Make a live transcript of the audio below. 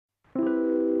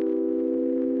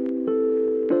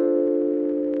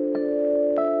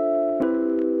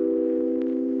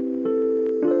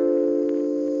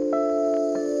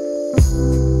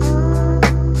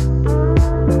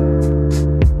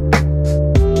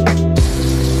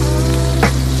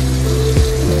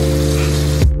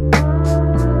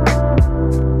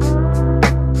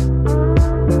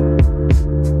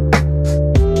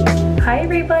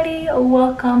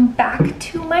welcome back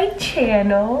to my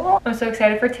channel. I'm so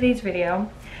excited for today's video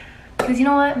because you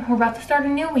know what, we're about to start a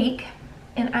new week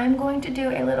and I'm going to do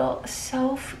a little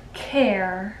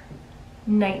self-care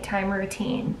nighttime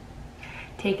routine.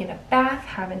 Taking a bath,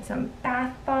 having some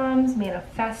bath bombs,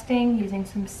 manifesting, using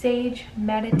some sage,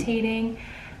 meditating,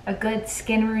 a good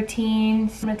skin routine.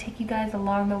 So I'm gonna take you guys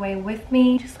along the way with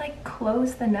me. Just like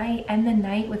close the night, end the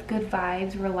night with good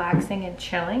vibes, relaxing and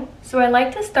chilling. So I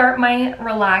like to start my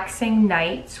relaxing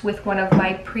nights with one of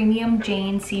my Premium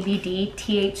Jane CBD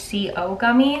THCO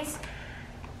gummies.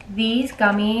 These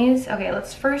gummies, okay,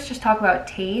 let's first just talk about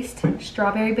taste.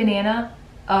 Strawberry banana,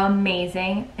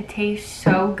 amazing. It tastes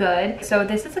so good. So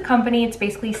this is a company, it's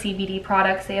basically CBD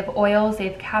products. They have oils, they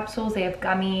have capsules, they have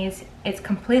gummies. It's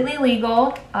completely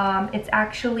legal. It's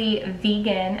actually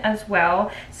vegan as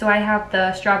well. So I have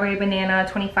the strawberry banana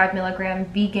 25 milligram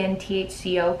vegan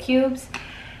THCO cubes.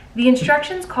 The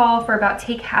instructions call for about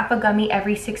take half a gummy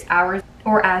every 6 hours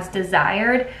or as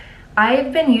desired.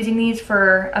 I've been using these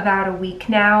for about a week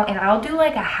now and I'll do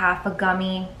like a half a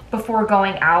gummy before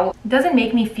going out. It doesn't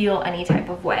make me feel any type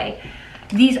of way.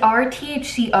 These are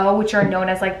THCO, which are known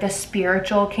as like the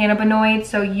spiritual cannabinoids,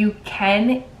 so you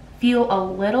can feel a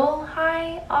little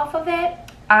high off of it.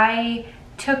 I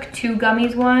took 2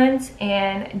 gummies once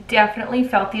and definitely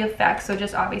felt the effects, so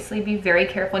just obviously be very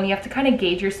careful and you have to kind of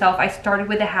gauge yourself. I started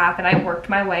with a half and I worked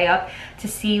my way up to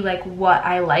see like what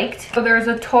I liked. So there's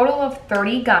a total of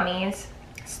 30 gummies,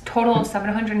 total of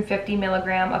 750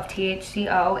 milligram of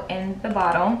THCO in the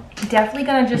bottle. Definitely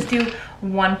gonna just do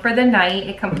one for the night.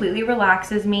 It completely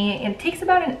relaxes me. It takes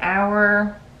about an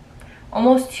hour,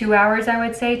 almost 2 hours I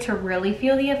would say, to really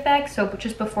feel the effects. So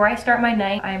just before I start my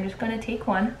night, I am just gonna take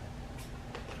one.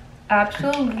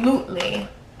 Absolutely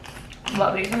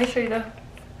love these. Let me show you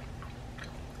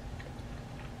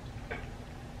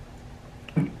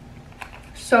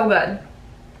so good.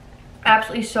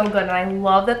 Absolutely so good. And I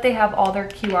love that they have all their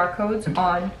QR codes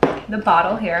on the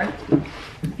bottle here.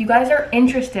 If you guys are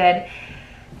interested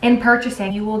in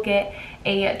purchasing, you will get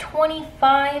a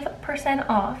 25%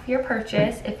 off your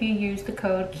purchase if you use the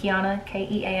code Keana,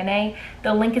 K-E-A-N-A.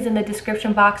 The link is in the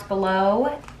description box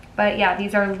below. But yeah,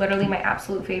 these are literally my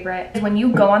absolute favorite. When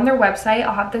you go on their website,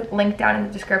 I'll have the link down in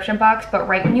the description box, but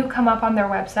right when you come up on their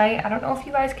website, I don't know if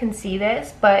you guys can see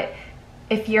this, but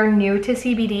if you're new to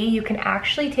CBD, you can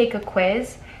actually take a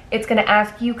quiz. It's gonna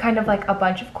ask you kind of like a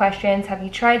bunch of questions. Have you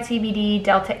tried CBD,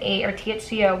 Delta 8, or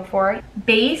THCO before?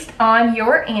 Based on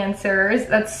your answers,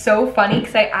 that's so funny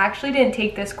because I actually didn't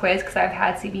take this quiz because I've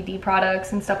had CBD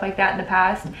products and stuff like that in the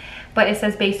past, but it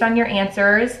says based on your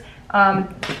answers,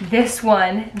 this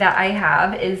one that I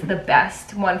have is the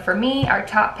best one for me. Our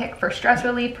top pick for stress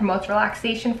relief, promotes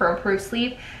relaxation for improved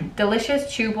sleep. Delicious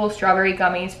chewable strawberry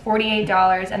gummies,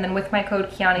 $48. And then with my code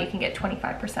Keana, you can get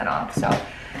 25% off. So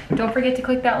don't forget to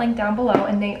click that link down below.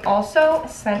 And they also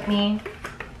sent me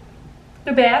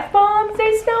the bath bombs.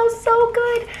 They smell so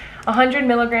good. 100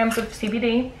 milligrams of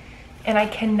CBD. And I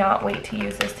cannot wait to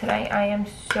use this tonight. I am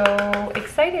so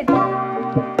excited.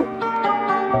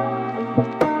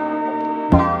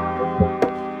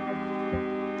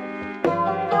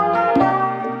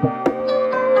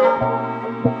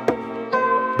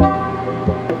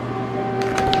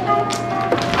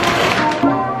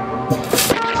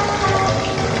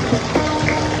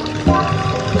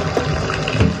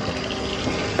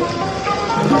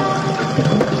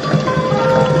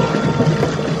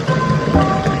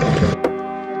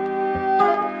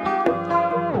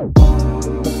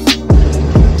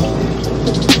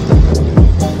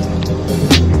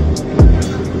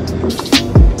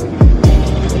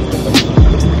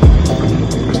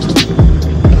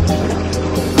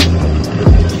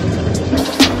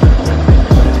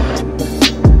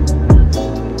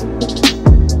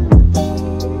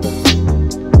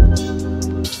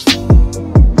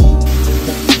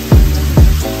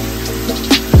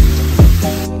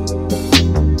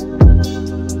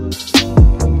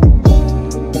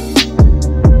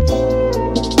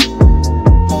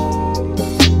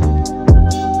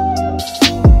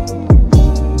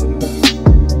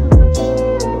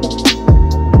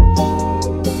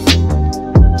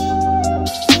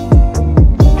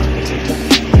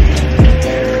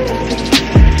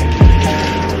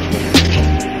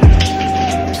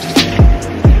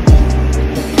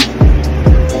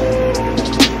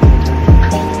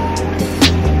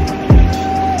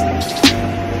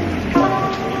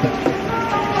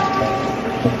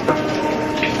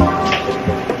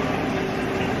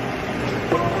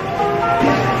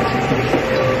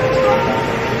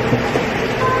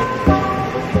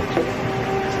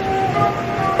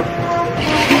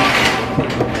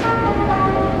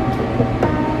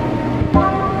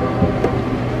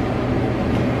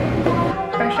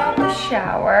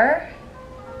 shower.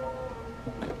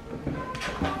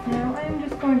 Now I'm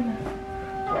just going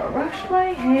to brush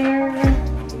my hair.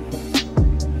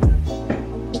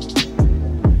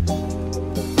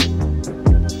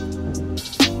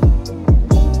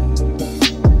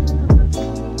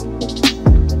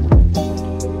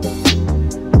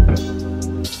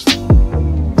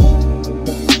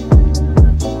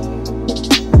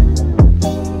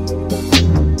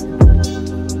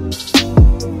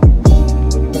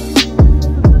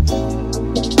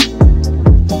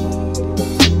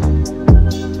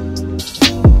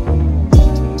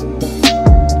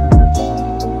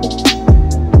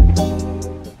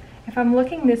 If I'm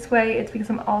looking this way, it's because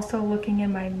I'm also looking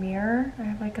in my mirror. I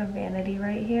have like a vanity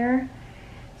right here.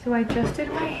 So I just did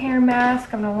my hair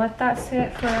mask. I'm gonna let that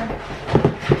sit for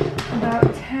about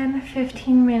 10-15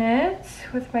 minutes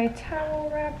with my towel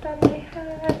wrapped on my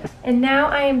head. And now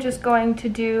I am just going to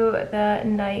do the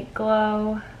Night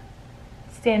Glow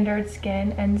Standard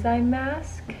Skin Enzyme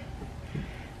Mask.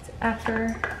 So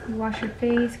after you wash your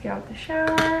face, get out the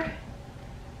shower,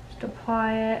 just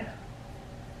apply it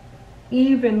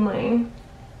evenly.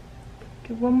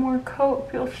 Give one more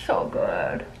coat, feels so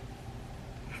good.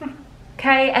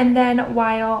 Okay, and then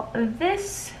while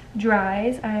this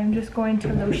dries, I'm just going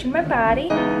to lotion my body.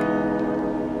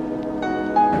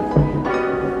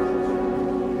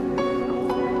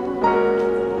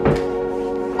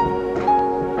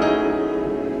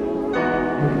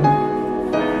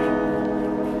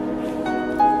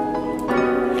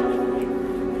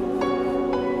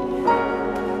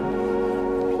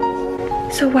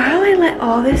 So while I let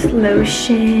all this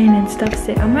lotion and stuff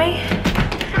sit on my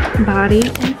body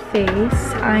and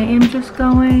face, I am just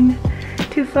going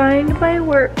to find my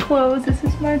work clothes. This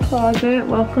is my closet.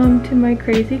 Welcome to my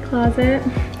crazy closet.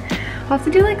 I'll have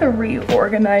to do like a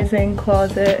reorganizing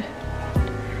closet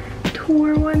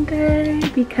tour one day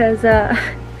because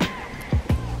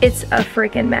it's a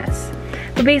freaking mess.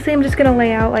 But basically I'm just gonna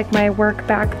lay out like my work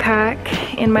backpack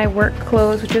and my work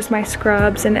clothes, which is my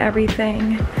scrubs and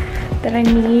everything that I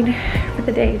need for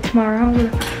the day tomorrow. I'm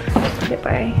gonna put it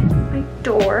by my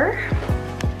door.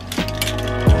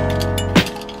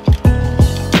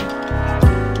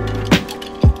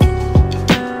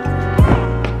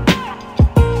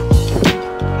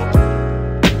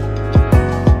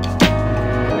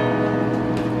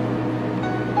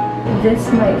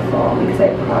 This might fall because I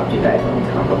propped you guys on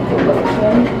top of the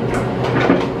lotion.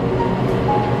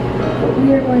 But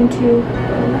we are going to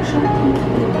brush our teeth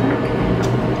real quick.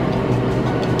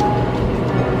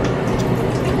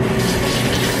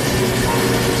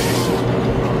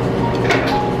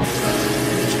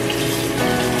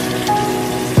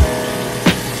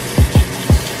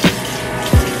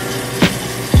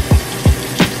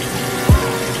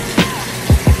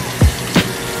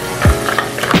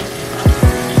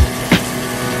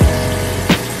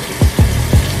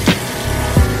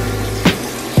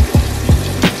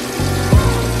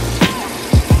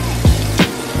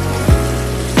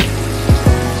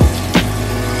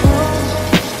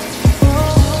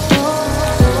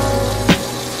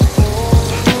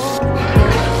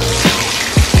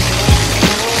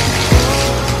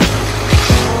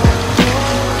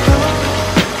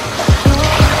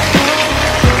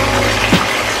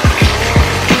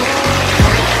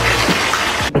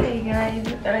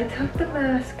 And I took the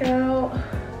mask out.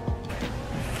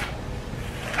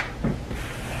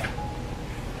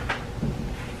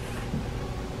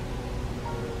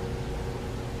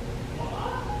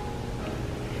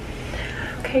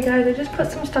 Okay guys, I just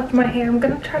put some stuff in my hair. I'm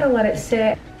gonna try to let it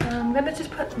sit. I'm gonna just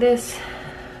put this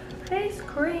face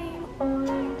cream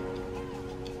on.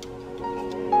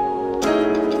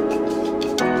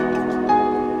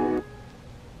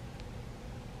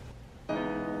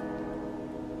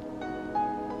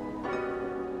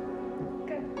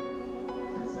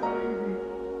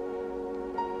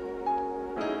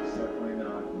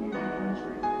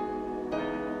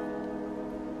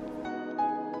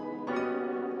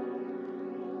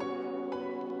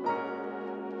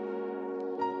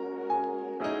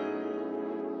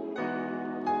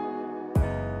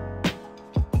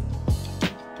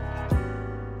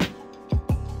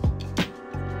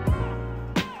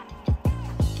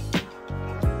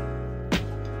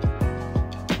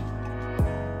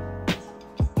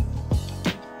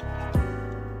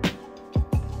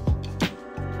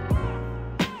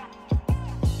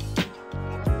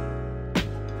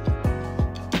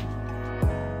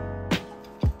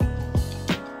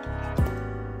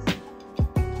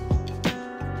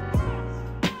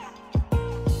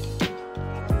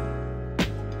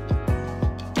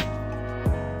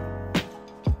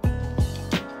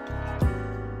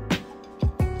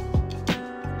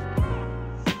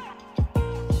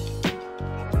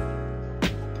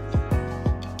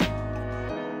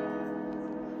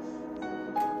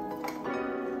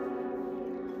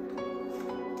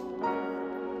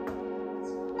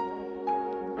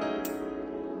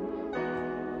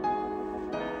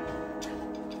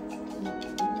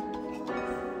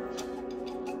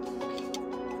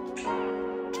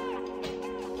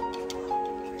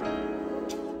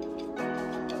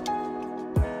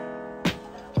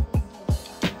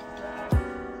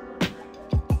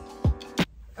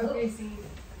 Okay, see.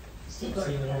 See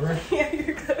the number? Yeah,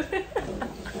 you're good.